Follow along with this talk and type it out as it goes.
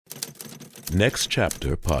Next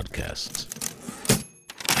Chapter Podcasts.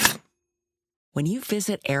 When you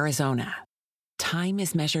visit Arizona, time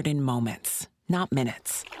is measured in moments, not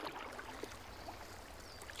minutes.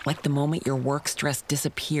 Like the moment your work stress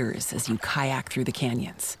disappears as you kayak through the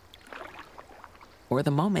canyons. Or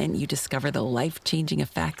the moment you discover the life-changing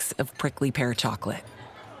effects of prickly pear chocolate.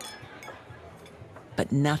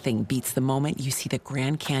 But nothing beats the moment you see the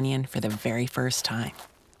Grand Canyon for the very first time.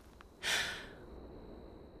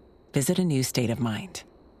 Visit a new state of mind.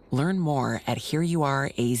 Learn more at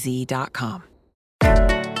hereyouareaz.com.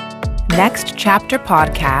 Next Chapter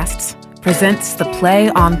Podcasts presents the Play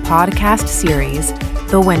on Podcast series,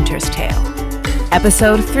 The Winter's Tale.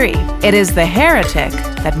 Episode 3, It is the Heretic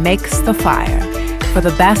that Makes the Fire. For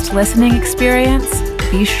the best listening experience,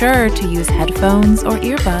 be sure to use headphones or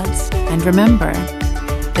earbuds. And remember,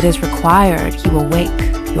 it is required you awake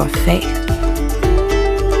your faith.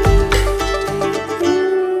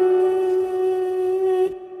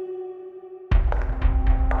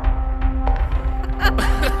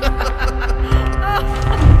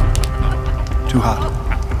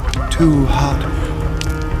 Too hot.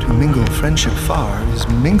 To mingle friendship far is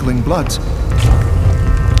mingling bloods.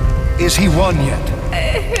 Is he won yet?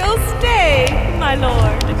 He'll stay, my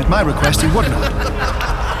lord. At my request, he would not.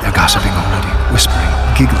 They're gossiping already, whispering,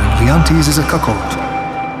 giggling. Leontes is a cuckold.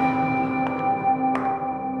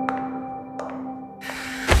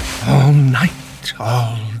 All night,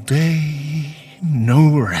 all day,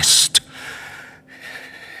 no rest.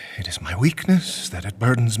 It is my weakness that it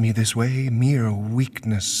burdens me this way, mere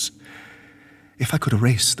weakness. If I could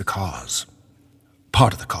erase the cause,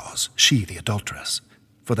 part of the cause, she the adulteress,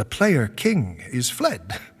 for the player king is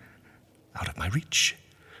fled, out of my reach,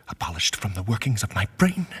 abolished from the workings of my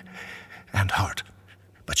brain and heart.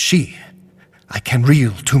 But she, I can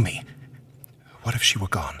reel to me. What if she were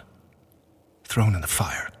gone, thrown in the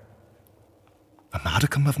fire? A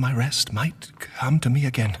modicum of my rest might come to me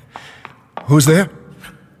again. Who's there?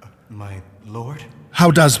 My lord? How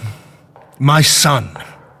does my son?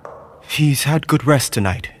 He's had good rest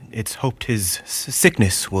tonight. It's hoped his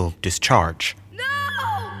sickness will discharge. No,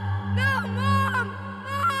 Mom!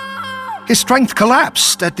 Mom! His strength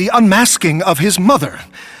collapsed at the unmasking of his mother.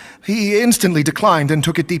 He instantly declined and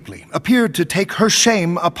took it deeply, appeared to take her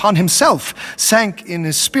shame upon himself, sank in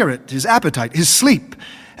his spirit, his appetite, his sleep,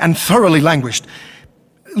 and thoroughly languished.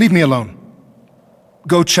 Leave me alone.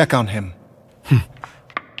 Go check on him.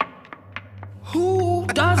 Who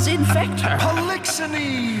does infect her?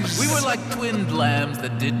 Polixenes! We were like twinned lambs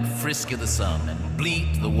that did frisk of the sun and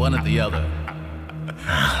bleat the one at the other.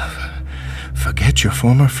 Forget your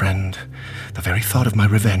former friend. The very thought of my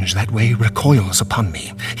revenge that way recoils upon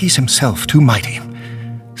me. He's himself too mighty.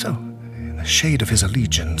 So, in the shade of his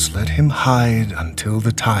allegiance, let him hide until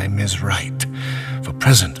the time is right. For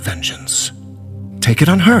present vengeance, take it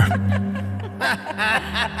on her.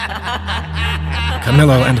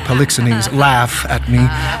 Camillo and Polixenes laugh at me,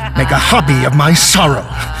 make a hobby of my sorrow.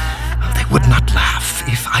 They would not laugh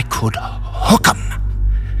if I could hook 'em.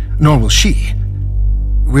 Nor will she,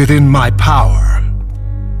 within my power.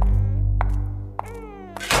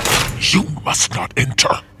 You must not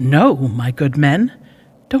enter. No, my good men.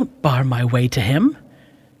 Don't bar my way to him.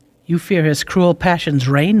 You fear his cruel passion's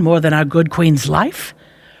reign more than our good queen's life?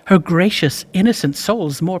 Her gracious, innocent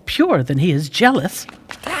soul's more pure than he is jealous.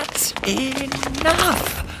 That's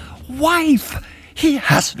enough. Wife, he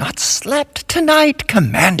has not slept tonight.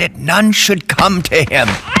 Commanded none should come to him.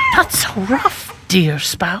 Not so rough, dear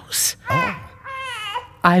spouse.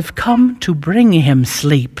 I've come to bring him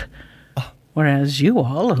sleep. Whereas you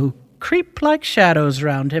all, who creep like shadows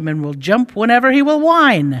round him and will jump whenever he will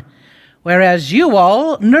whine. Whereas you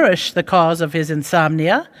all nourish the cause of his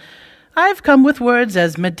insomnia, I've come with words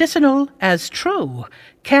as medicinal as true,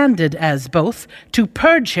 candid as both, to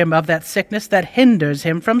purge him of that sickness that hinders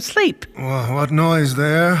him from sleep. What noise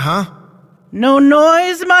there, huh? No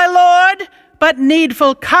noise, my lord, but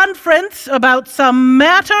needful conference about some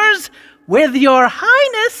matters with your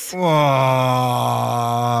highness.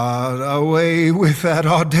 Away with that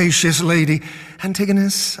audacious lady.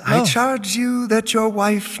 Antigonus, I charge you that your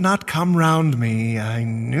wife not come round me. I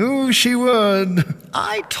knew she would.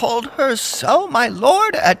 I told her so, my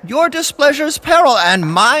lord, at your displeasure's peril,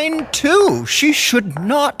 and mine too. She should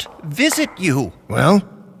not visit you. Well,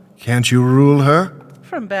 can't you rule her?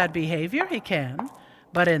 From bad behavior he can,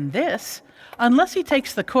 but in this, unless he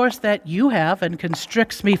takes the course that you have and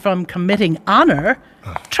constricts me from committing honor,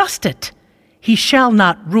 trust it, he shall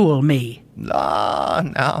not rule me.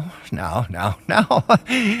 Now.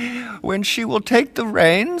 When she will take the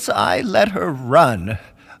reins, I let her run,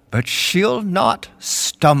 but she'll not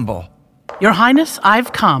stumble. Your Highness,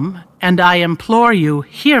 I've come, and I implore you,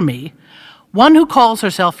 hear me. One who calls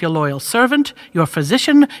herself your loyal servant, your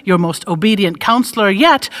physician, your most obedient counselor,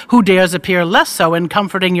 yet who dares appear less so in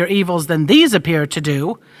comforting your evils than these appear to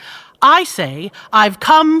do. I say, I've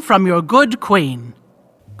come from your good queen.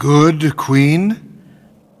 Good queen?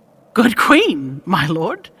 Good queen, my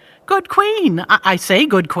lord. Good queen. I say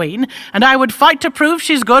good queen, and I would fight to prove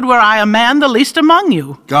she's good were I a man the least among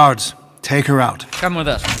you. Guards, take her out. Come with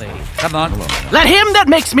us, lady. Come on. Let him that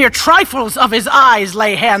makes mere trifles of his eyes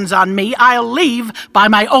lay hands on me. I'll leave by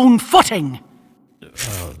my own footing.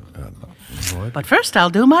 But first I'll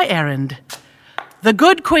do my errand. The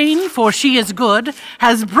good queen, for she is good,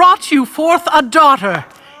 has brought you forth a daughter.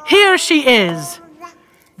 Here she is.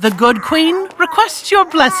 The good queen requests your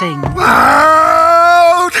blessing.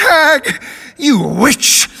 Out, hag! You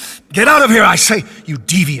witch! Get out of here, I say, you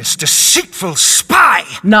devious, deceitful spy!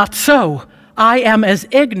 Not so. I am as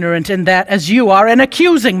ignorant in that as you are in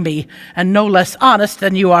accusing me, and no less honest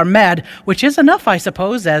than you are mad, which is enough, I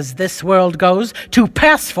suppose, as this world goes, to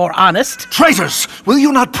pass for honest. Traitors! Will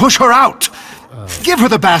you not push her out? Give her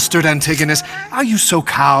the bastard, Antigonus. Are you so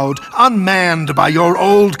cowed, unmanned by your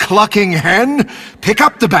old clucking hen? Pick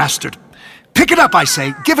up the bastard. Pick it up, I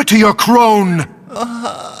say. Give it to your crone.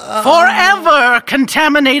 Forever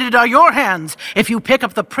contaminated are your hands if you pick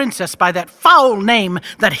up the princess by that foul name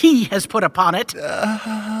that he has put upon it.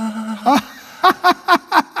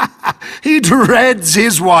 He dreads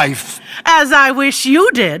his wife. As I wish you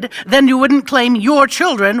did, then you wouldn't claim your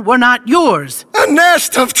children were not yours. A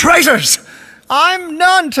nest of traitors! I'm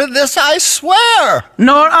none to this, I swear.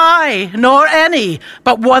 Nor I, nor any,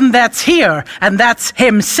 but one that's here, and that's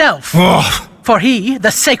himself. Oh. For he,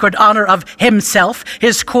 the sacred honor of himself,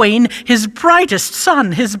 his queen, his brightest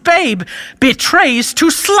son, his babe, betrays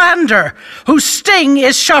to slander, whose sting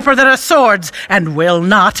is sharper than a sword's, and will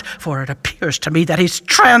not, for it appears to me that he's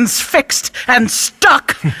transfixed and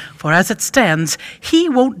stuck. For as it stands, he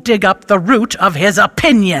won't dig up the root of his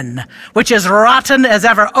opinion, which is rotten as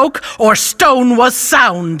ever oak or stone was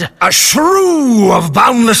sound. A shrew of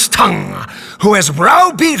boundless tongue, who has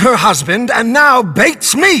browbeat her husband and now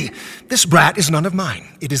baits me. This brat is none of mine.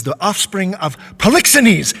 It is the offspring of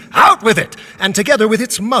Polixenes. Out with it, and together with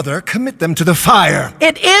its mother, commit them to the fire.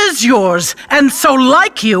 It is yours, and so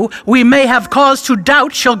like you, we may have cause to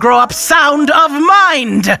doubt she'll grow up sound of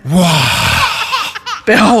mind.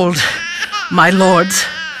 Behold, my lords,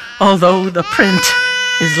 although the print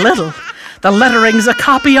is little, the lettering's a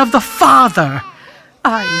copy of the father.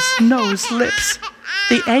 Eyes, nose, lips,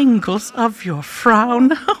 the angles of your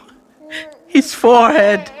frown, his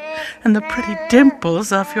forehead, and the pretty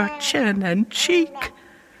dimples of your chin and cheek,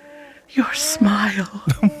 your smile,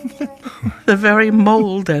 the very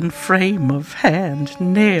mold and frame of hand,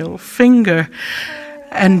 nail, finger,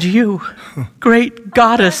 and you, great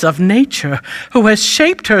goddess of nature, who has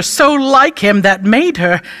shaped her so like him that made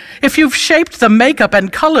her. If you've shaped the makeup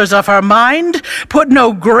and colors of her mind, put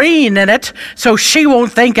no green in it, so she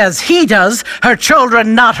won't think as he does, her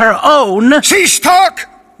children not her own. Cease talk,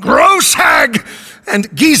 gross hag!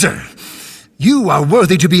 And geezer, you are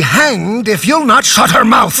worthy to be hanged if you'll not shut her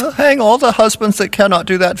mouth. Hang all the husbands that cannot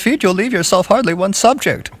do that feat. You'll leave yourself hardly one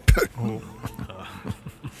subject.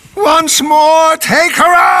 Once more, take her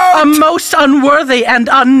out! A most unworthy and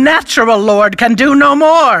unnatural lord can do no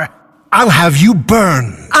more. I'll have you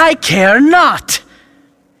burned. I care not.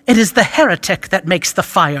 It is the heretic that makes the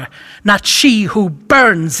fire, not she who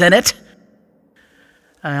burns in it.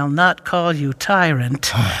 I'll not call you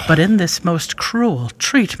tyrant, but in this most cruel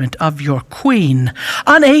treatment of your queen,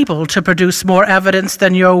 unable to produce more evidence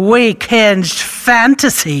than your weak-hinged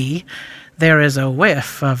fantasy, there is a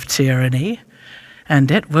whiff of tyranny,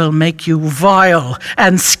 and it will make you vile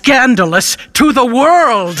and scandalous to the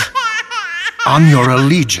world. On your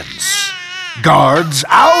allegiance. Guards,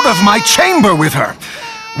 out of my chamber with her.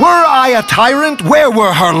 Were I a tyrant, where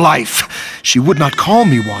were her life? She would not call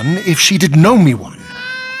me one if she did know me one.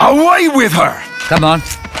 Away with her! Come on.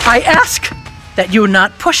 I ask that you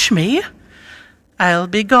not push me. I'll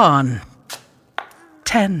be gone.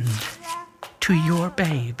 Tend to your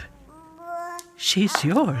babe. She's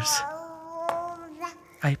yours.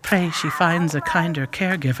 I pray she finds a kinder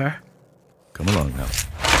caregiver. Come along now.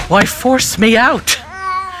 Why force me out?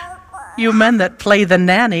 You men that play the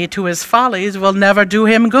nanny to his follies will never do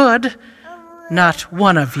him good. Not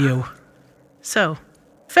one of you. So,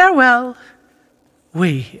 farewell.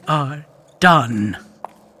 We are done.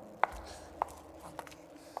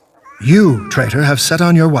 You, traitor, have set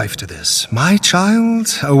on your wife to this. My child,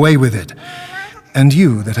 away with it. And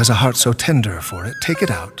you, that has a heart so tender for it, take it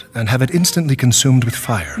out, and have it instantly consumed with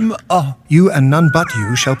fire. You and none but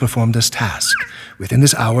you shall perform this task, Within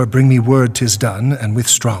this hour bring me word 'tis done, and with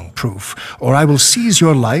strong proof, or I will seize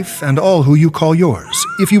your life and all who you call yours.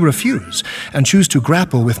 If you refuse, and choose to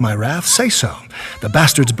grapple with my wrath, say so. The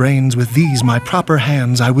bastard's brains with these my proper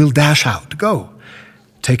hands I will dash out. Go,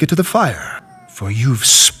 take it to the fire, for you've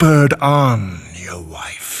spurred on your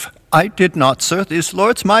wife. I did not, sir. These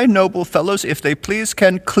lords, my noble fellows, if they please,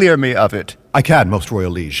 can clear me of it. I can, most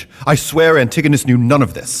royal liege. I swear Antigonus knew none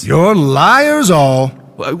of this. You're liars all.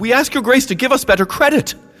 We ask your grace to give us better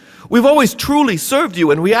credit. We've always truly served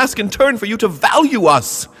you, and we ask in turn for you to value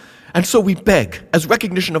us. And so we beg, as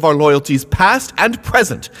recognition of our loyalties past and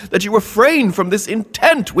present, that you refrain from this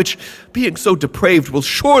intent, which, being so depraved, will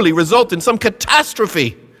surely result in some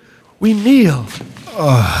catastrophe. We kneel.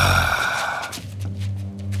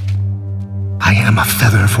 I am a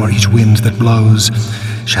feather for each wind that blows.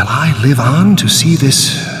 Shall I live on to see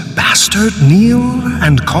this bastard kneel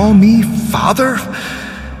and call me father?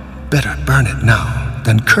 Better burn it now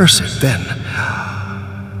than curse it then.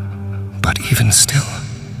 But even still,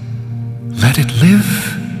 let it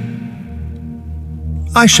live?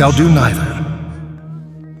 I shall do neither.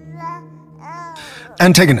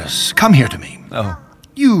 Antigonus, come here to me. Oh.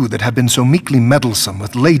 You that have been so meekly meddlesome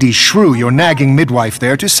with Lady Shrew, your nagging midwife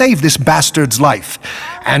there, to save this bastard's life.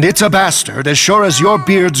 And it's a bastard, as sure as your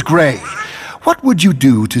beard's gray. What would you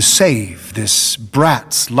do to save this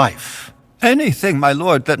brat's life? Anything, my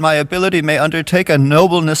lord, that my ability may undertake and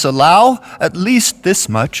nobleness allow. At least this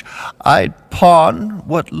much. I'd pawn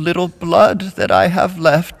what little blood that I have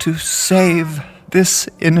left to save this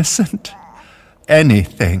innocent.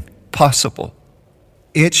 Anything possible.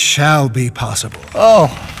 It shall be possible. Oh.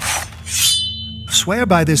 Swear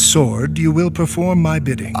by this sword you will perform my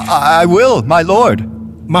bidding. I will, my lord.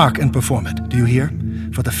 Mark and perform it, do you hear?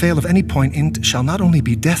 For the fail of any point in't shall not only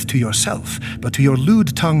be death to yourself, but to your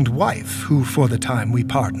lewd-tongued wife, who for the time we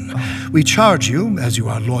pardon. We charge you, as you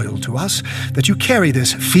are loyal to us, that you carry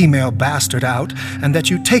this female bastard out, and that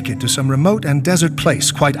you take it to some remote and desert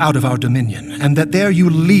place quite out of our dominion, and that there you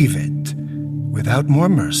leave it, without more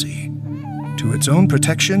mercy, to its own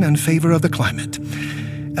protection and favor of the climate.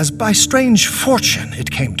 As by strange fortune it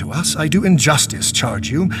came to us, I do injustice charge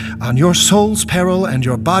you, on your soul's peril and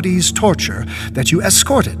your body's torture, that you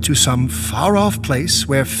escort it to some far-off place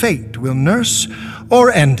where fate will nurse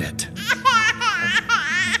or end it.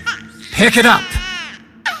 Pick it up!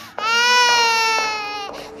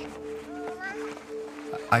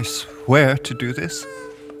 I swear to do this,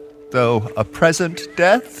 though a present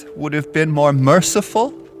death would have been more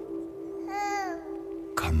merciful.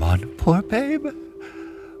 Come on, poor babe.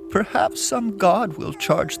 Perhaps some god will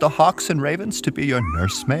charge the hawks and ravens to be your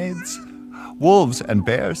nursemaids. Wolves and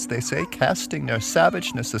bears, they say, casting their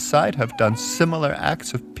savageness aside, have done similar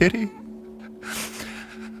acts of pity.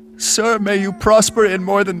 Sir, may you prosper in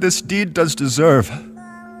more than this deed does deserve.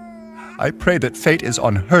 I pray that fate is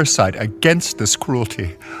on her side against this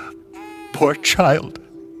cruelty. Poor child,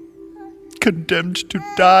 condemned to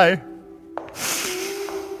die.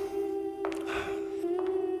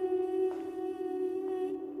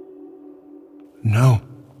 No,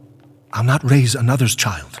 I'll not raise another's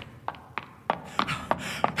child.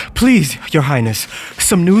 Please, Your Highness,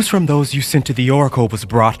 some news from those you sent to the oracle was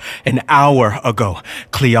brought an hour ago.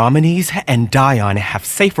 Cleomenes and Dion have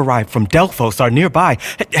safe arrived from Delphos, are nearby,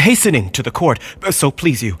 hastening to the court. So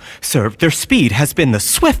please you, sir, their speed has been the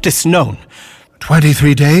swiftest known.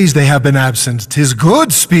 23 days they have been absent. 'Tis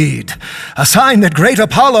good speed. A sign that great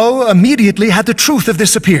Apollo immediately had the truth of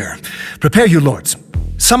this appear. Prepare you, lords.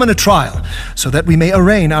 Summon a trial, so that we may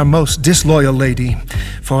arraign our most disloyal lady.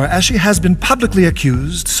 For as she has been publicly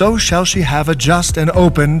accused, so shall she have a just and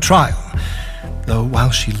open trial. Though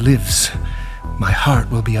while she lives, my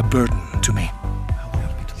heart will be a burden to me.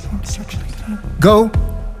 Go,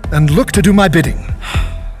 and look to do my bidding.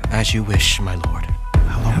 As you wish, my lord.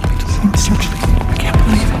 I can't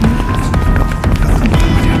believe it.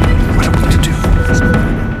 What are we to do?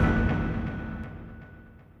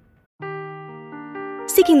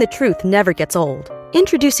 Seeking the truth never gets old.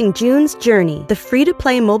 Introducing June's Journey, the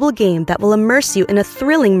free-to-play mobile game that will immerse you in a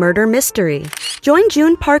thrilling murder mystery. Join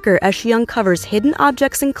June Parker as she uncovers hidden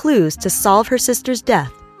objects and clues to solve her sister's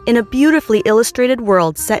death in a beautifully illustrated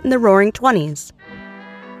world set in the Roaring '20s.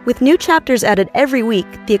 With new chapters added every week,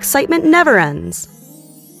 the excitement never ends.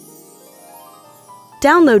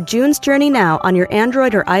 Download June's Journey now on your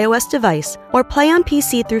Android or iOS device, or play on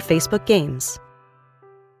PC through Facebook Games.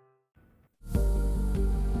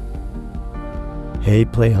 Hey,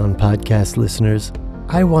 Play On Podcast listeners.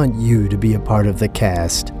 I want you to be a part of the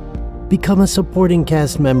cast. Become a supporting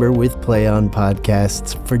cast member with Play On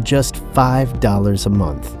Podcasts for just $5 a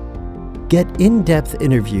month. Get in-depth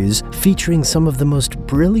interviews featuring some of the most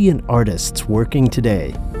brilliant artists working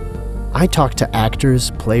today. I talk to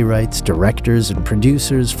actors, playwrights, directors, and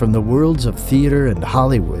producers from the worlds of theater and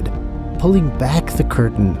Hollywood, pulling back the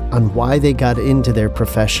curtain on why they got into their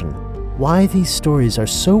profession, why these stories are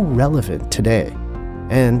so relevant today,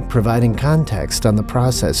 and providing context on the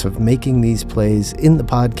process of making these plays in the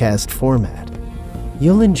podcast format.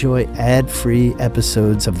 You'll enjoy ad-free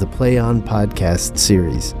episodes of the Play On podcast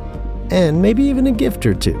series, and maybe even a gift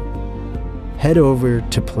or two. Head over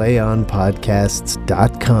to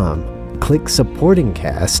playonpodcasts.com, click Supporting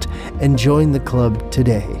Cast, and join the club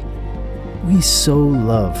today. We so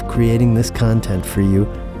love creating this content for you,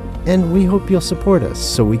 and we hope you'll support us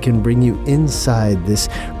so we can bring you inside this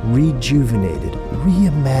rejuvenated,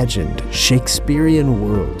 reimagined Shakespearean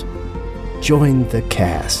world. Join the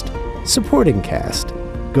cast. Supporting Cast.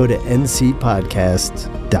 Go to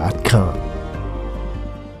ncpodcasts.com.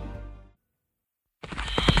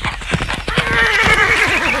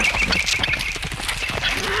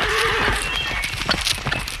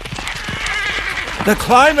 The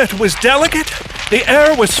climate was delicate, the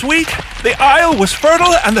air was sweet, the isle was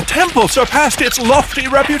fertile, and the temple surpassed its lofty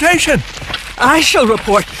reputation. I shall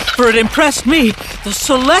report, for it impressed me, the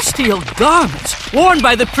celestial garments worn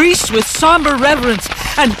by the priests with somber reverence,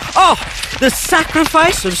 and, the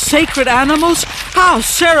sacrifice of sacred animals, how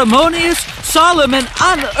ceremonious, solemn, and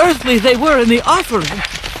unearthly they were in the offering.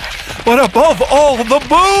 But above all, the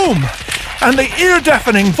boom! And the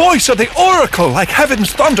ear-deafening voice of the oracle, like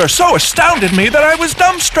heaven's thunder, so astounded me that I was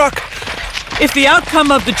dumbstruck. If the outcome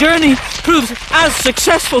of the journey proves as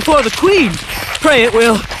successful for the Queen, pray it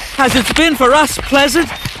will, as it's been for us, pleasant,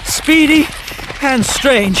 speedy, and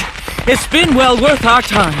strange. It's been well worth our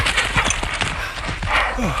time.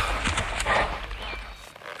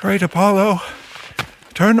 Great Apollo,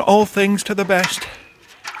 turn all things to the best.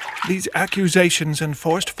 These accusations and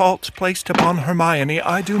forced faults placed upon Hermione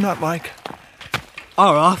I do not like.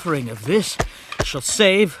 Our offering of this shall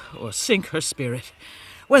save or sink her spirit.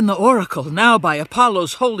 When the oracle, now by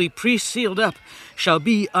Apollo's holy priest sealed up, shall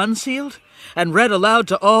be unsealed and read aloud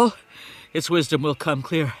to all, its wisdom will come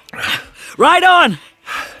clear. Ride on!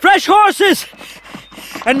 Fresh horses!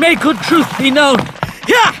 And may good truth be known.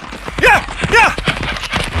 Yeah! Yeah! Yeah!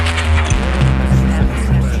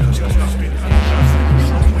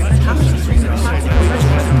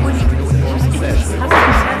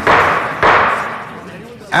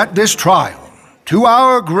 At this trial, to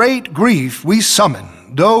our great grief we summon,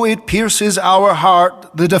 though it pierces our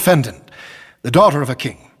heart, the defendant, the daughter of a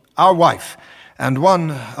king, our wife, and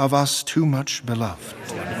one of us too much beloved.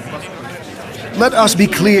 Let us be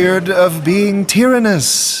cleared of being tyrannous,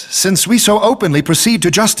 since we so openly proceed to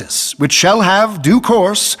justice, which shall have due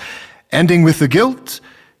course, ending with the guilt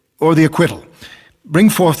or the acquittal. Bring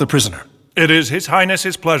forth the prisoner. It is His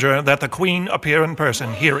Highness's pleasure that the Queen appear in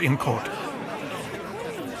person here in court.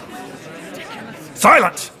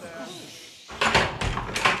 Silence!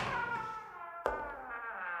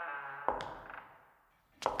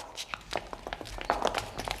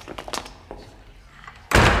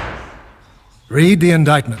 Read the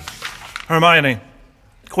indictment. Hermione,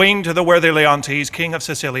 Queen to the worthy Leontes, King of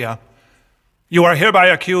Sicilia, you are hereby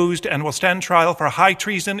accused and will stand trial for high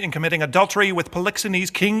treason in committing adultery with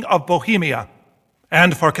Polixenes, King of Bohemia,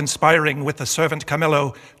 and for conspiring with the servant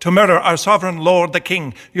Camillo to murder our sovereign lord the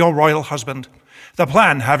king, your royal husband. The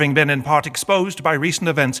plan having been in part exposed by recent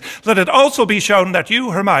events, let it also be shown that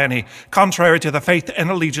you, Hermione, contrary to the faith and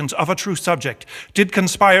allegiance of a true subject, did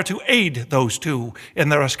conspire to aid those two in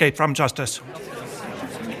their escape from justice.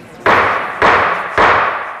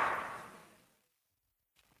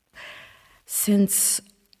 Since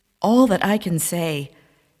all that I can say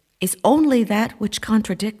is only that which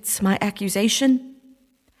contradicts my accusation,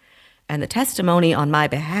 and the testimony on my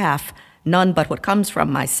behalf none but what comes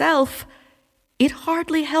from myself, it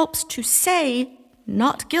hardly helps to say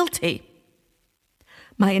not guilty.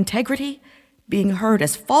 My integrity, being heard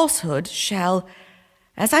as falsehood, shall,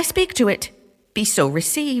 as I speak to it, be so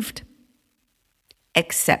received.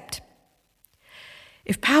 Except,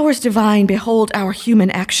 if powers divine behold our human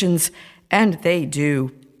actions, and they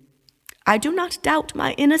do, I do not doubt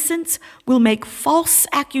my innocence will make false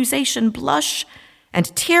accusation blush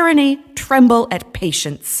and tyranny tremble at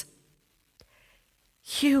patience.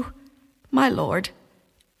 You, my lord,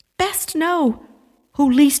 best know, who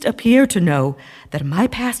least appear to know, that my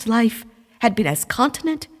past life had been as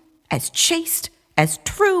continent, as chaste, as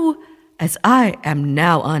true, as I am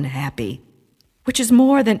now unhappy, which is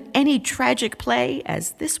more than any tragic play,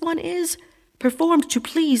 as this one is, performed to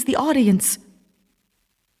please the audience.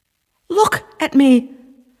 Look at me.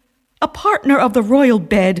 a partner of the royal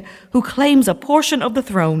bed who claims a portion of the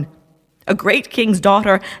throne, a great king's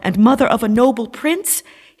daughter and mother of a noble prince,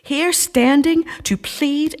 here standing to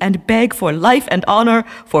plead and beg for life and honor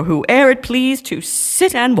for whoe'er it please to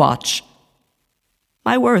sit and watch.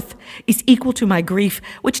 My worth is equal to my grief,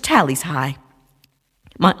 which tallies high.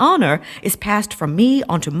 My honor is passed from me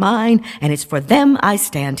onto mine, and it's for them I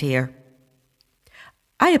stand here.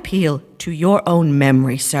 I appeal to your own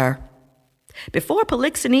memory, sir. Before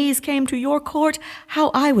Polixenes came to your court, how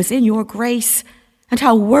I was in your grace, and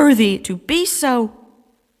how worthy to be so.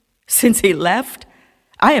 Since he left,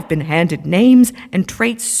 I have been handed names and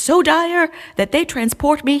traits so dire that they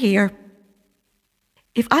transport me here.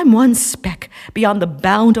 If I'm one speck beyond the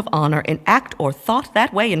bound of honor in act or thought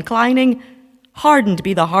that way inclining, hardened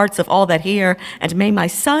be the hearts of all that hear, and may my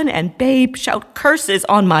son and babe shout curses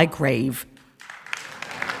on my grave.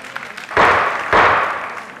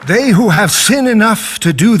 They who have sin enough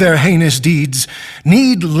to do their heinous deeds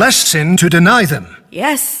need less sin to deny them.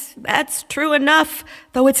 Yes, that's true enough,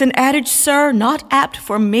 though it's an adage, sir, not apt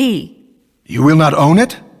for me. You will not own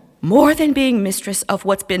it? More than being mistress of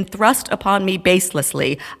what's been thrust upon me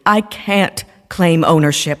baselessly, I can't claim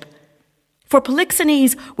ownership. For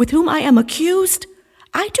Polixenes, with whom I am accused,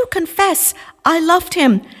 I do confess I loved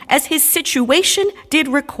him as his situation did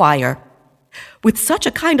require. With such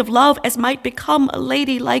a kind of love as might become a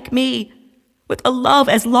lady like me, with a love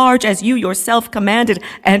as large as you yourself commanded,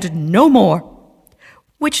 and no more.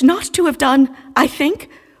 Which not to have done, I think,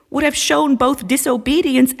 would have shown both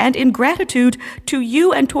disobedience and ingratitude to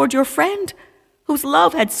you and toward your friend, whose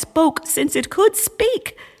love had spoke since it could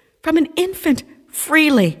speak, from an infant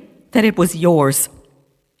freely, that it was yours.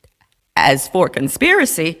 As for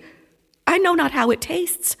conspiracy, I know not how it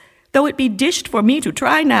tastes, though it be dished for me to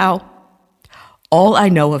try now. All I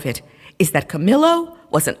know of it is that Camillo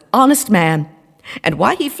was an honest man, and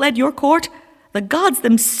why he fled your court, the gods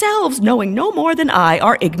themselves, knowing no more than I,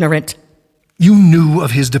 are ignorant. You knew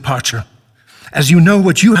of his departure, as you know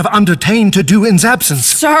what you have undertaken to do in his absence.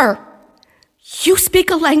 Sir, you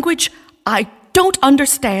speak a language I don't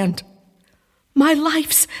understand. My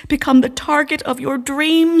life's become the target of your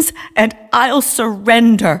dreams, and I'll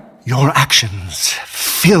surrender. Your actions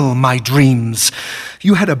fill my dreams.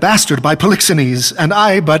 You had a bastard by Polixenes, and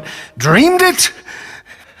I but dreamed it?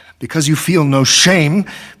 Because you feel no shame,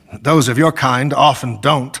 those of your kind often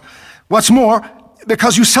don't. What's more,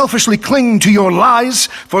 because you selfishly cling to your lies,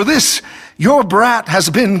 for this, your brat has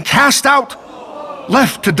been cast out,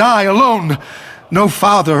 left to die alone, no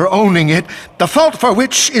father owning it, the fault for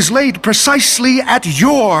which is laid precisely at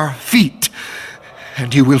your feet.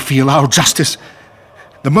 And you will feel our justice,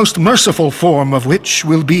 the most merciful form of which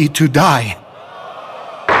will be to die.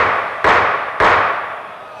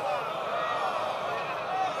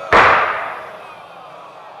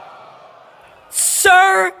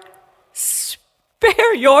 Sir,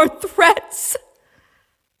 spare your threats.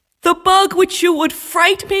 The bug which you would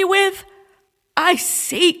fright me with, I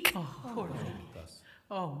seek.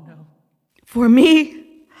 Oh, no. For me,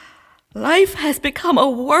 life has become a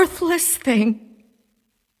worthless thing.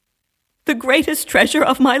 The greatest treasure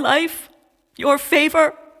of my life, your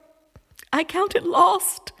favor, I count it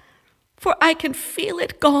lost, for I can feel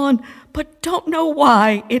it gone, but don't know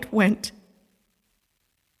why it went.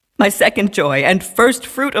 My second joy and first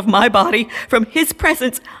fruit of my body, from his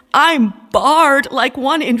presence, I'm barred like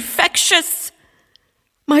one infectious.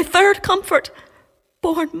 My third comfort,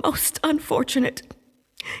 born most unfortunate,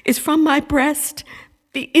 is from my breast,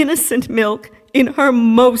 the innocent milk in her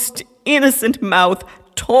most innocent mouth,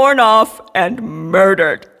 torn off and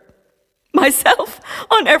murdered. Myself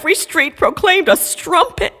on every street proclaimed a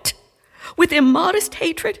strumpet. With immodest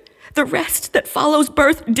hatred, the rest that follows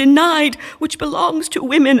birth denied, which belongs to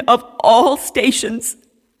women of all stations.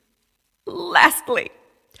 Lastly,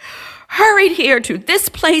 hurried here to this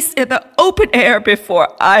place in the open air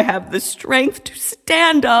before I have the strength to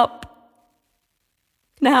stand up.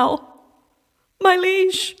 Now, my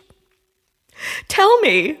liege, tell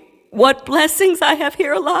me what blessings I have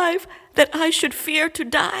here alive that I should fear to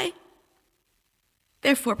die.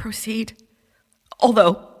 Therefore proceed,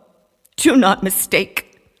 although do not mistake,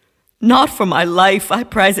 not for my life, I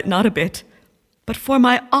prize it not a bit, but for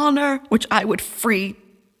my honor which I would free.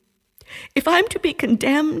 If I'm to be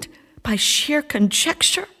condemned by sheer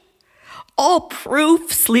conjecture, all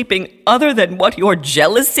proof sleeping other than what your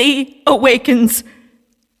jealousy awakens,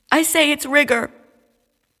 I say it's rigor,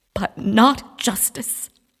 but not justice.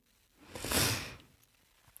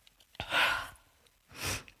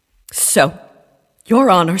 So, your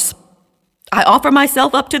honors, I offer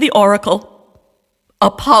myself up to the oracle.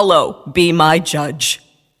 Apollo be my judge.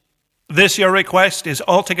 This your request is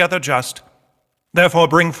altogether just. Therefore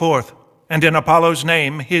bring forth, and in Apollo's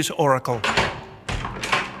name, his oracle.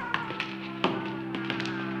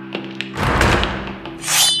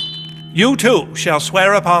 You too shall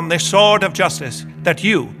swear upon this sword of justice that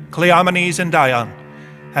you, Cleomenes and Dion,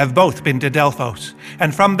 have both been to Delphos,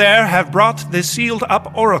 and from there have brought this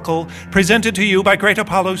sealed-up oracle presented to you by great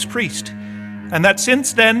Apollo's priest, and that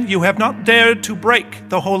since then you have not dared to break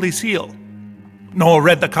the holy seal, nor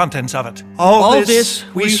read the contents of it. All this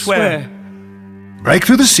we swear. Break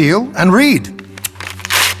through the seal and read.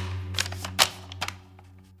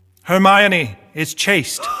 Hermione is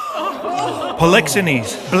chaste.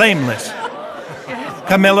 Polixenes, blameless.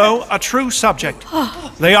 Camillo, a true subject.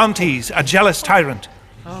 Leontes, a jealous tyrant.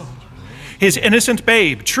 His innocent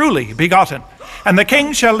babe, truly begotten. And the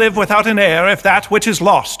king shall live without an heir if that which is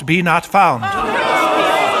lost be not found.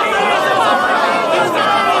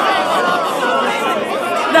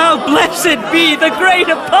 Now blessed be the great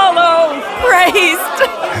Apollo! Praised!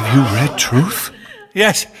 Have you read truth?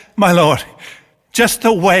 Yes, my lord. Just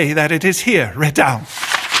the way that it is here read down.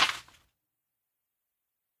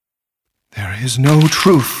 There is no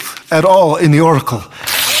truth at all in the oracle.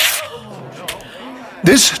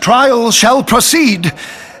 This trial shall proceed.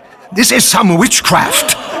 This is some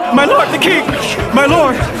witchcraft. My lord the king! My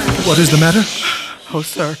lord! What is the matter? Oh,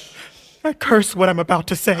 sir, I curse what I'm about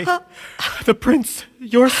to say. The prince,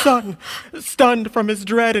 your son, stunned from his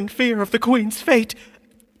dread and fear of the queen's fate,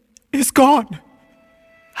 is gone.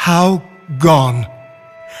 How gone?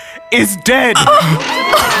 Is dead. Queen!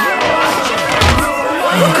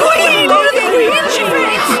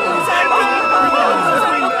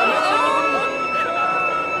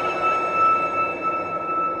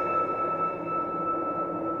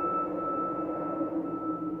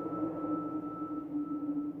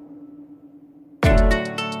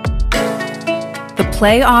 The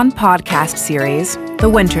Play On podcast series, The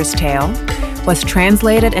Winter's Tale, was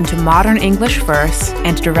translated into modern English verse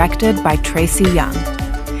and directed by Tracy Young.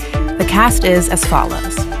 The cast is as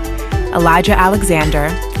follows: Elijah Alexander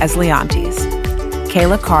as Leontes,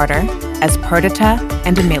 Kayla Carter as Perdita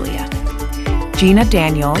and Amelia, Gina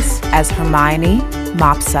Daniels as Hermione,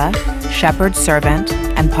 Mopsa, Shepherd Servant,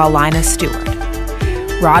 and Paulina Stewart,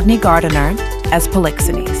 Rodney Gardiner as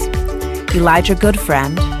Polixenes, Elijah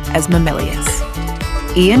Goodfriend as Mamilius,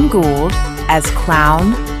 Ian Gould as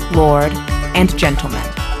Clown, Lord, and Gentleman,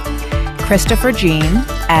 Christopher Jean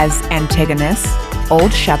as Antigonus,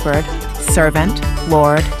 Old Shepherd, Servant,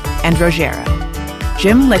 Lord, and Rogero,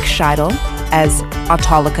 Jim Lickscheidel as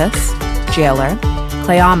Autolycus, Jailer,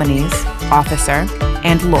 Cleomenes, Officer,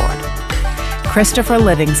 and Lord, Christopher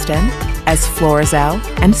Livingston as Florizel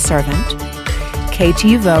and Servant,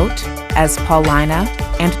 K.T. Vogt as Paulina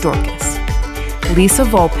and Dorcas, Lisa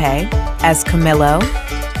Volpe as Camillo,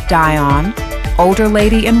 Dion, Older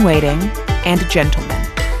Lady in Waiting, and Gentleman,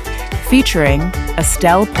 featuring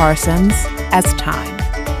Estelle Parsons as Time.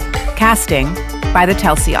 Casting by the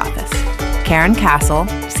Telsey Office, Karen Castle,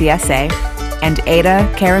 CSA, and Ada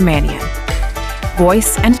Karamanian.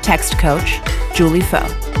 Voice and text coach, Julie Foe.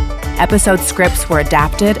 Episode scripts were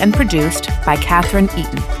adapted and produced by Catherine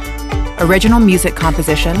Eaton. Original music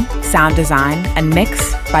composition, sound design, and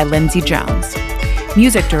mix by Lindsay Jones.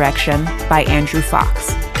 Music direction by Andrew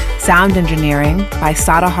Fox. Sound engineering by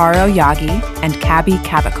Sadaharu Yagi and Kabi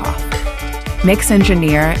Kavikoff. Mix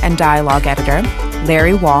engineer and dialogue editor,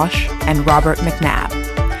 Larry Walsh and Robert McNabb.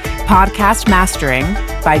 Podcast mastering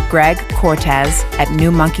by Greg Cortez at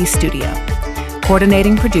New Monkey Studio.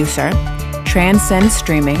 Coordinating producer, Transcend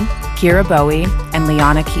Streaming, Kira Bowie and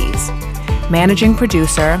Liana Keys. Managing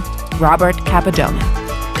producer, Robert Capadona.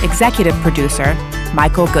 Executive producer,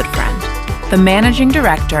 Michael Goodfriend. The Managing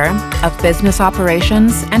Director of Business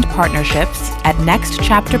Operations and Partnerships at Next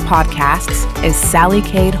Chapter Podcasts is Sally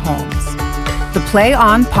Cade Holmes. The Play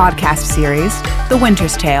On podcast series, The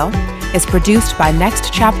Winter's Tale, is produced by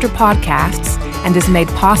Next Chapter Podcasts and is made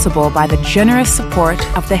possible by the generous support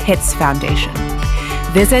of the Hits Foundation.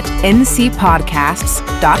 Visit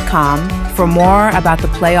ncpodcasts.com for more about the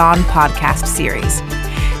Play On podcast series.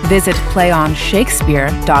 Visit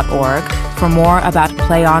playonshakespeare.org for more about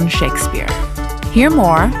Play On Shakespeare. Hear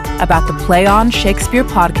more about the Play On Shakespeare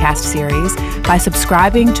podcast series by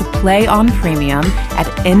subscribing to Play On Premium at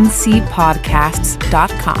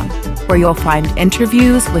ncpodcasts.com, where you'll find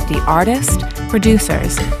interviews with the artists,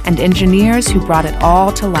 producers, and engineers who brought it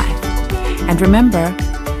all to life. And remember,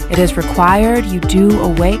 it is required you do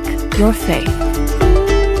awake your faith.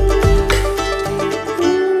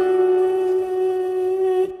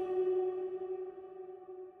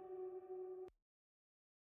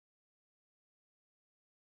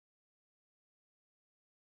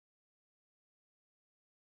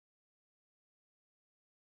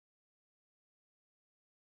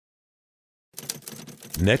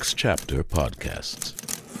 Next Chapter Podcasts.